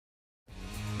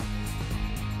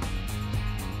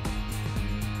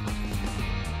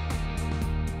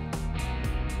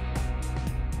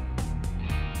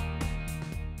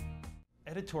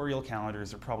Editorial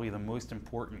calendars are probably the most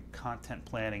important content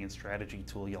planning and strategy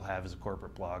tool you'll have as a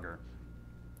corporate blogger.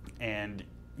 And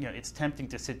it's tempting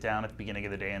to sit down at the beginning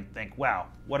of the day and think, wow,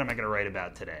 what am I going to write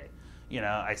about today?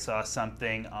 I saw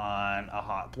something on a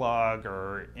hot blog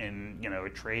or in a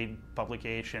trade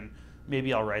publication.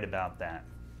 Maybe I'll write about that.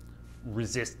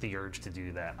 Resist the urge to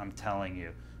do that. I'm telling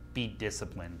you, be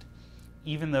disciplined.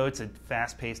 Even though it's a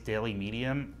fast-paced daily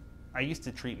medium, I used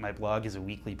to treat my blog as a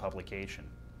weekly publication.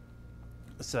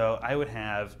 So I would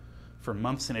have, for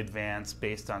months in advance,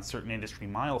 based on certain industry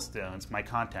milestones, my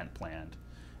content planned.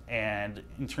 And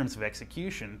in terms of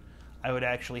execution, I would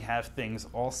actually have things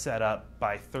all set up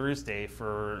by Thursday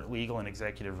for legal and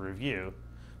executive review,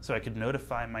 so I could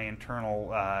notify my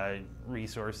internal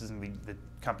resources and the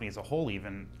company as a whole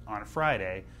even on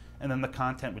Friday, and then the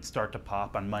content would start to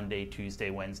pop on Monday, Tuesday,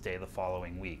 Wednesday the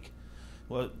following week.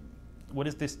 Well, what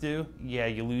does this do? Yeah,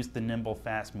 you lose the nimble,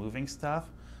 fast-moving stuff,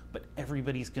 but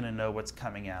everybody's going to know what's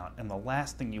coming out, and the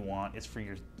last thing you want is for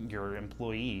your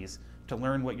employees to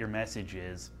learn what your message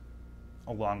is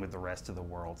along with the rest of the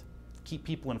world. Keep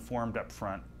people informed up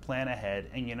front, plan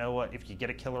ahead, and you know what? If you get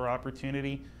a killer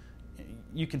opportunity,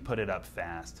 you can put it up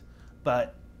fast.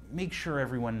 But make sure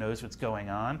everyone knows what's going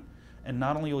on, and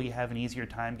not only will you have an easier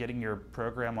time getting your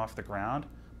program off the ground,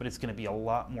 but it's going to be a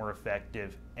lot more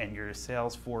effective, and your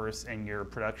sales force and your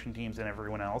production teams and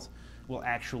everyone else will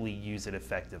actually use it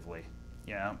effectively.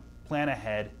 Plan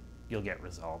ahead, you'll get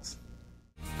results.